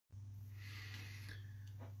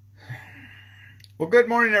Well, good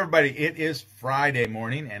morning, everybody. It is Friday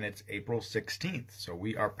morning, and it's April 16th. So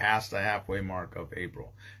we are past the halfway mark of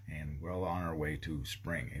April, and well on our way to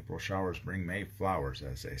spring. April showers bring May flowers,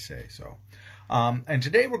 as they say. And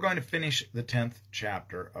today we're going to finish the 10th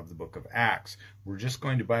chapter of the book of Acts. We're just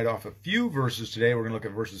going to bite off a few verses today. We're going to look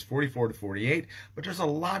at verses 44 to 48, but there's a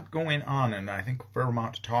lot going on, and I think a fair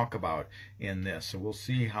amount to talk about in this. So we'll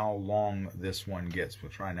see how long this one gets.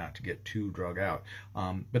 We'll try not to get too drug out.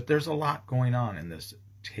 But there's a lot going on in this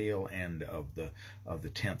tail end of the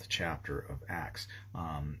 10th chapter of Acts,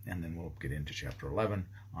 and then we'll get into chapter 11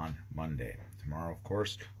 on Monday. Tomorrow, of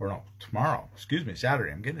course,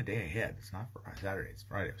 Saturday. I'm getting a day ahead. It's not Saturday, it's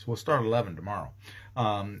Friday. So we'll start at 11 tomorrow,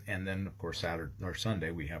 and then of course Saturday or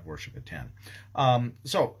Sunday we have worship at 10.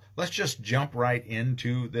 So let's just jump right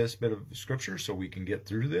into this bit of scripture so we can get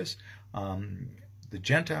through this. The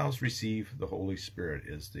Gentiles receive the Holy Spirit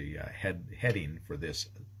is the heading for this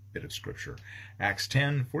bit of scripture. Acts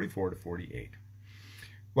 10:44 to 48.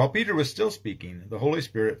 While Peter was still speaking, the Holy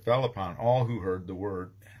Spirit fell upon all who heard the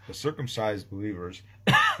word. The circumcised believers,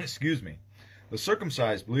 the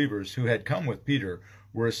circumcised believers who had come with Peter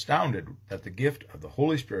were astounded that the gift of the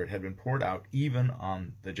Holy Spirit had been poured out even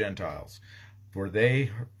on the Gentiles. For they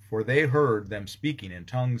heard them speaking in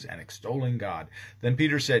tongues and extolling God. Then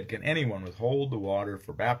Peter said, "Can anyone withhold the water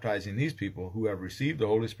for baptizing these people who have received the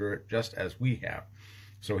Holy Spirit just as we have?"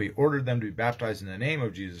 So he ordered them to be baptized in the name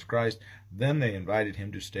of Jesus Christ. Then they invited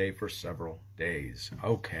him to stay for several days.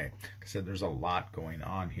 Okay, I said there's a lot going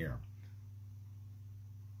on here.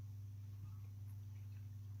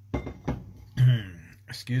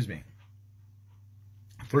 Excuse me.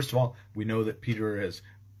 First of all, we know that Peter has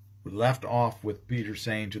left off with Peter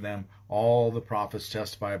saying to them, all the prophets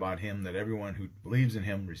testify about him, that everyone who believes in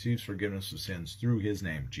him receives forgiveness of sins through his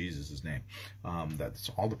name, Jesus' name. That's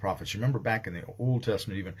all the prophets. Remember back in the Old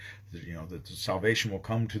Testament even, that the salvation will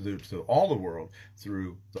come to all the world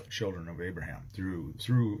through the children of Abraham,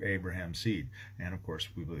 through Abraham's seed. And of course,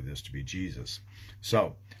 we believe this to be Jesus.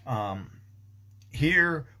 So,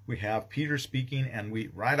 here we have Peter speaking, and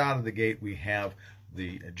right out of the gate we have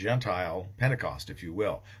the Gentile Pentecost, if you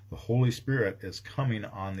will. The Holy Spirit is coming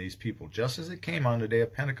on these people, just as it came on the day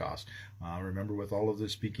of Pentecost. Remember, with all of the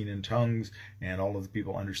speaking in tongues and all of the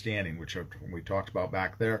people understanding, which we talked about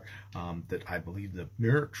back there, that I believe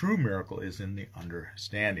the true miracle is in the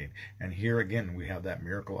understanding. And here again, we have that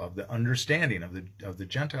miracle of the understanding of the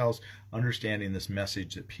Gentiles understanding this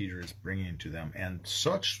message that Peter is bringing to them, and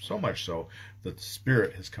so much so that the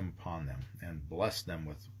Spirit has come upon them and blessed them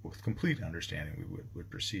with complete understanding, we would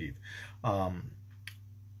perceive.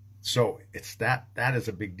 So it's that is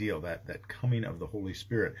a big deal, that coming of the Holy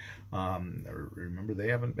Spirit. Remember, they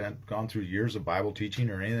haven't gone through years of Bible teaching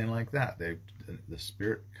or anything like that. The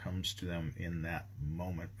Spirit comes to them in that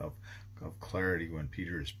moment of clarity when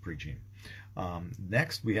Peter is preaching.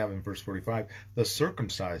 Next, we have in verse 45, the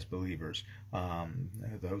circumcised believers.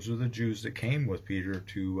 Those are the Jews that came with Peter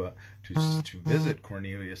to visit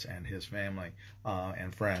Cornelius and his family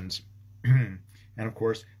and friends. And of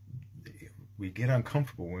course, we get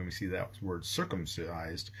uncomfortable when we see that word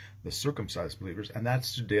circumcised, the circumcised believers, and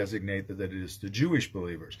that's to designate that it is the Jewish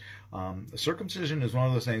believers. Circumcision is one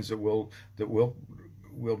of those things that we'll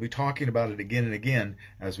be talking about it again and again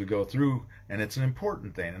as we go through, and it's an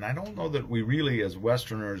important thing. And I don't know that we really, as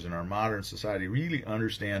Westerners in our modern society, really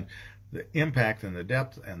understand the impact and the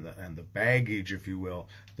depth and the baggage, if you will,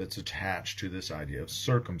 that's attached to this idea of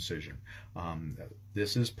circumcision.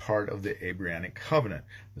 This is part of the Abrahamic covenant.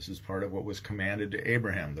 This is part of what was commanded to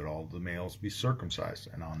Abraham, that all the males be circumcised.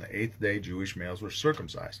 And on the 8th day, Jewish males were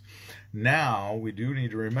circumcised. Now, we do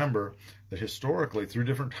need to remember that historically, through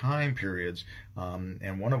different time periods,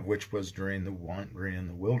 and one of which was during the wandering in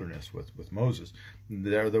the wilderness with Moses,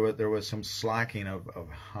 there was some slacking of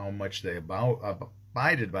how much they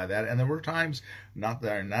abided by that, and there were times, not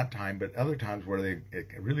there in that time, but other times where it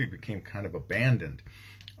really became kind of abandoned.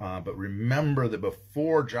 But remember that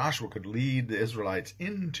before Joshua could lead the Israelites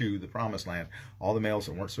into the promised land, all the males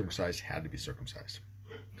that weren't circumcised had to be circumcised.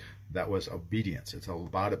 That was obedience. It's all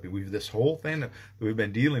about it. This whole thing that we've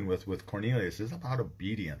been dealing with Cornelius is about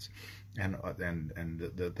obedience. And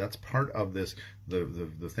that's part of this.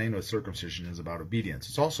 The thing with circumcision is about obedience.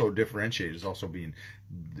 It's also differentiated. It's also being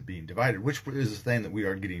divided, which is the thing that we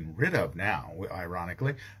are getting rid of now,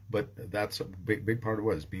 ironically. But that's a big part of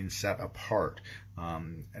what is being set apart.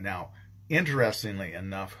 Now, interestingly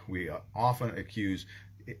enough, we often accuse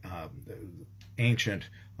ancient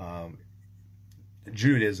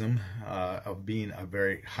Judaism of being a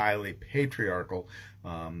very highly patriarchal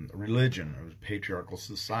religion, or patriarchal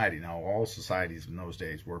society. Now, all societies in those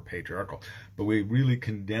days were patriarchal, but we really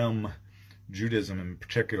condemn Judaism in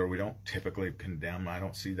particular, we don't typically condemn. I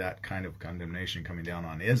don't see that kind of condemnation coming down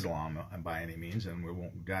on Islam by any means, and we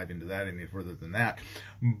won't dive into that any further than that.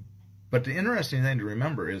 But the interesting thing to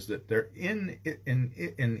remember is that they're in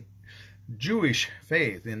Jewish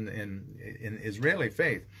faith, in Israeli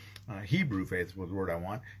faith, Hebrew faith was the word I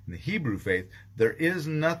want. In the Hebrew faith, there is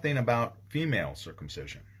nothing about female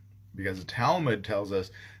circumcision, because the Talmud tells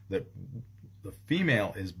us that the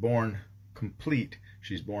female is born complete.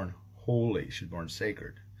 She's born holy. She's born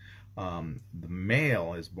sacred. The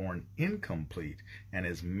male is born incomplete and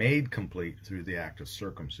is made complete through the act of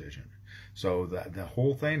circumcision. So the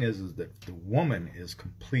whole thing is that the woman is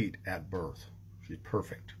complete at birth. She's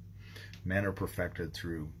perfect. Men are perfected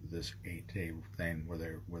through this 8-day thing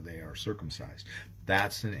where they are circumcised.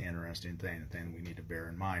 That's an interesting thing, a thing we need to bear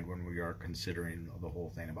in mind when we are considering the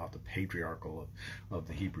whole thing about the patriarchal of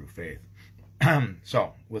the Hebrew faith.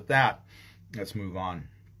 So with that, let's move on.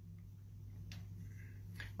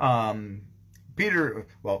 Peter,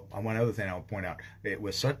 well, one other thing I'll point out, it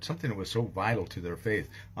was something that was so vital to their faith,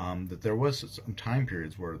 that there was some time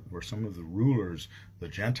periods where some of the rulers, the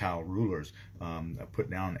Gentile rulers, put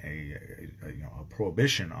down a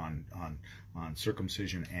prohibition on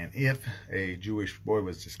circumcision, and if a Jewish boy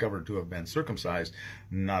was discovered to have been circumcised,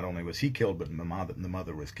 not only was he killed, but the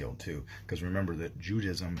mother was killed too. Because remember that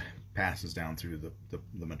Judaism passes down through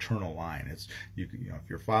the maternal line. It's if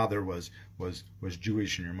your father was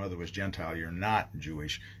Jewish and your mother was Gentile, you're not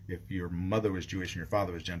Jewish. If your mother was Jewish and your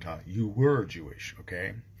father was Gentile, you were Jewish.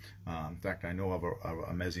 Okay. In fact, I know of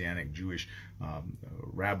a Messianic Jewish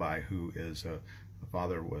rabbi who is the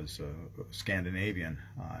father was Scandinavian,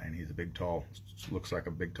 and he's a big, tall, looks like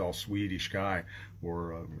a big, tall Swedish guy,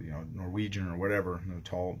 or Norwegian or whatever. The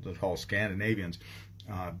tall Scandinavians,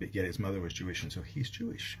 but yet his mother was Jewish, and so he's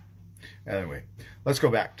Jewish. Anyway, let's go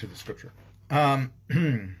back to the scripture.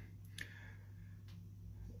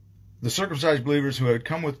 The circumcised believers who had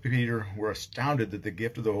come with Peter were astounded that the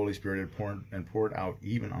gift of the Holy Spirit had poured out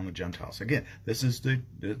even on the Gentiles. Again, this is the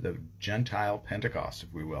Gentile Pentecost,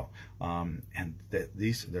 if we will, and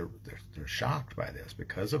they're shocked by this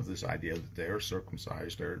because of this idea that they are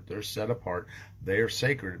circumcised, they're set apart, they are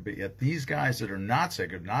sacred. But yet these guys that are not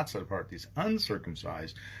sacred, not set apart, these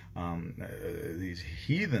uncircumcised, these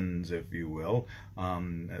heathens, if you will,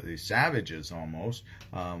 these savages almost,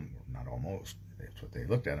 not almost. That's what they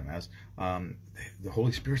looked at him as. The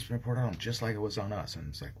Holy Spirit's been poured out on them just like it was on us, and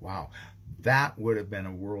it's like, wow, that would have been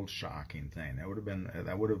a world-shocking thing. That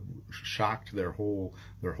would have shocked their whole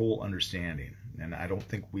understanding, and I don't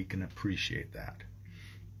think we can appreciate that.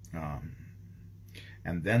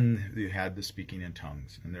 And then you had the speaking in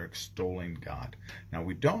tongues, and they're extolling God. Now,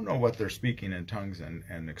 we don't know what they're speaking in tongues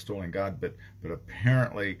and extolling God, but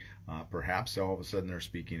apparently, perhaps all of a sudden they're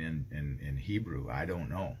speaking in Hebrew. I don't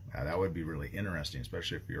know. That would be really interesting,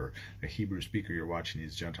 especially if you're a Hebrew speaker, you're watching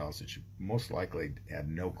these Gentiles that you most likely had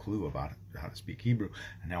no clue about how to speak Hebrew,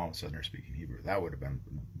 and now all of a sudden they're speaking Hebrew. That would have been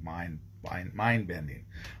mind-bending.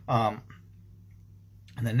 And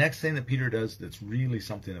the next thing that Peter does that's really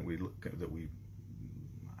something that we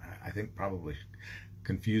I think probably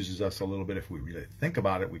confuses us a little bit if we really think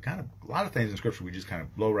about it. A lot of things in Scripture we just kind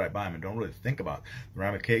of blow right by them and don't really think about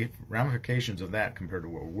the ramifications of that compared to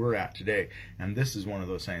where we're at today. And this is one of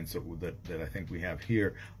those things that I think we have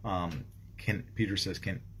here. Peter says,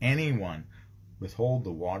 can anyone withhold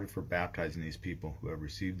the water for baptizing these people who have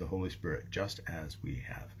received the Holy Spirit just as we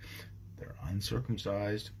have? They're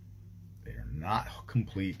uncircumcised. They are not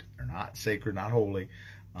complete. They're not sacred, not holy.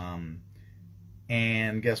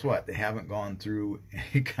 And guess what? They haven't gone through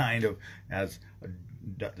any kind of, as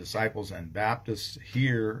disciples and Baptists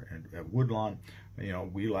here at Woodlawn,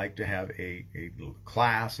 we like to have a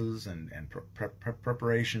classes and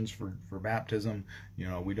preparations for baptism.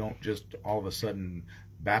 We don't just all of a sudden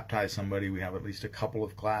baptize somebody. We have at least a couple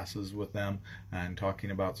of classes with them and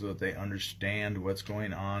talking about so that they understand what's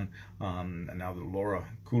going on. And now the Laura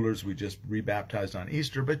Coolers, we just rebaptized on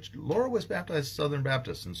Easter, but Laura was baptized Southern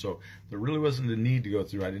Baptist, and so there really wasn't a need to go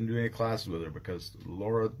through. I didn't do any classes with her because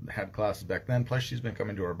Laura had classes back then, plus she's been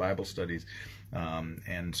coming to our Bible studies,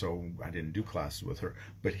 and so I didn't do classes with her.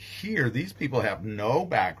 But here, these people have no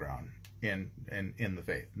background in the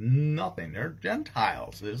faith, nothing. They're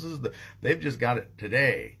Gentiles. They've just got it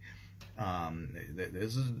today.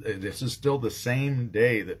 This is still the same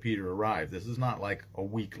day that Peter arrived. This is not like a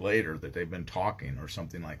week later that they've been talking or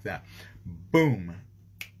something like that. Boom,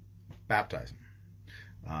 baptize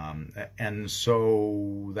them. And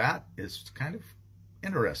so that is kind of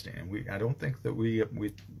interesting, and I don't think that we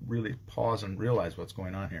really pause and realize what's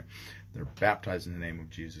going on here. They're baptized in the name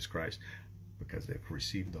of Jesus Christ, because they've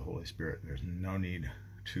received the Holy Spirit. There's no need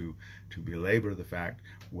to belabor the fact.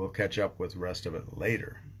 We'll catch up with the rest of it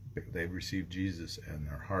later. They've received Jesus in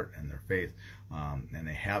their heart and their faith, and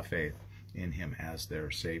they have faith in him as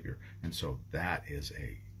their Savior. And so that is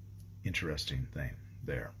a interesting thing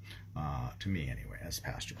there, to me anyway, as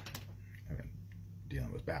pastor. I've been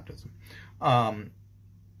dealing with baptism. And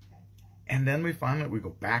then we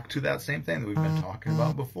go back to that same thing that we've been talking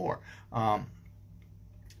about before.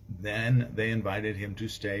 Then they invited him to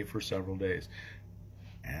stay for several days,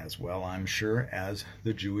 as well, I'm sure, as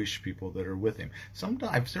the Jewish people that are with him.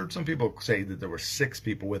 I've heard some people say that there were 6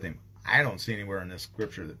 people with him. I don't see anywhere in this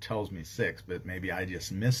scripture that tells me 6, but maybe I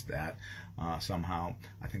just missed that somehow.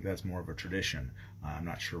 I think that's more of a tradition. I'm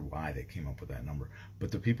not sure why they came up with that number.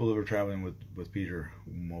 But the people that were traveling with Peter,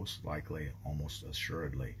 most likely, almost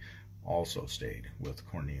assuredly, also stayed with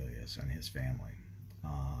Cornelius and his family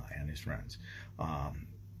and his friends.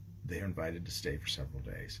 They are invited to stay for several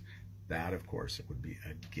days. That, of course, it would be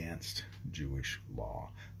against Jewish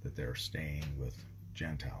law that they're staying with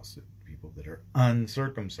Gentiles, people that are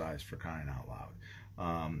uncircumcised, for crying out loud.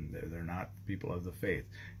 They're not people of the faith.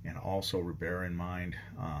 And also bear in mind,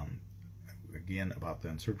 again, about the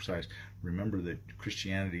uncircumcised, remember that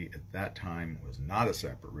Christianity at that time was not a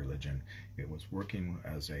separate religion. It was working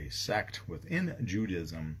as a sect within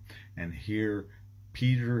Judaism. And here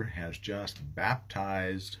Peter has just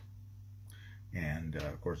baptized. And,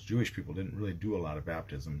 of course, Jewish people didn't really do a lot of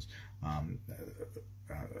baptisms.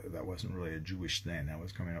 That wasn't really a Jewish thing. That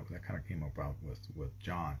kind of came about with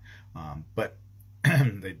John. But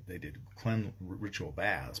they did ritual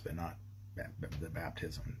baths, but not the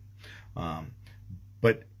baptism.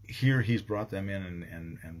 But here he's brought them in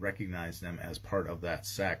and recognized them as part of that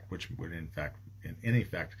sect, which would, in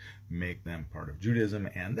effect, make them part of Judaism.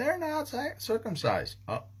 And they're not circumcised.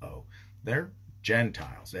 They're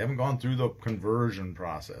Gentiles. They haven't gone through the conversion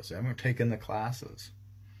process. They haven't taken the classes.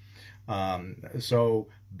 So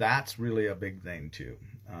that's really a big thing too.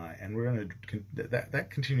 And we're going to, that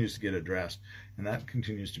continues to get addressed, and that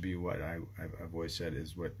continues to be what I've always said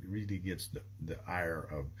is what really gets the ire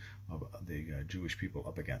of the Jewish people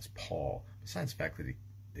up against Paul, besides the fact that he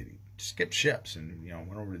skipped ships and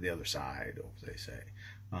went over to the other side, as they say.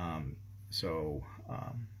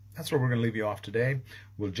 That's where we're going to leave you off today.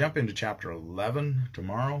 We'll jump into chapter 11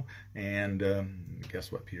 tomorrow, and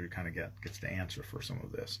guess what? Peter kind of gets to answer for some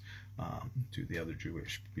of this to the other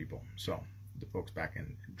Jewish people. So the folks back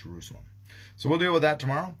in Jerusalem. So we'll deal with that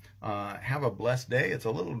tomorrow. Have a blessed day. It's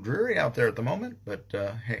a little dreary out there at the moment, but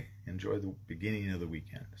hey, enjoy the beginning of the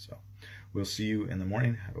weekend. So we'll see you in the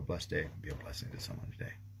morning. Have a blessed day. Be a blessing to someone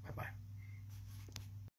today.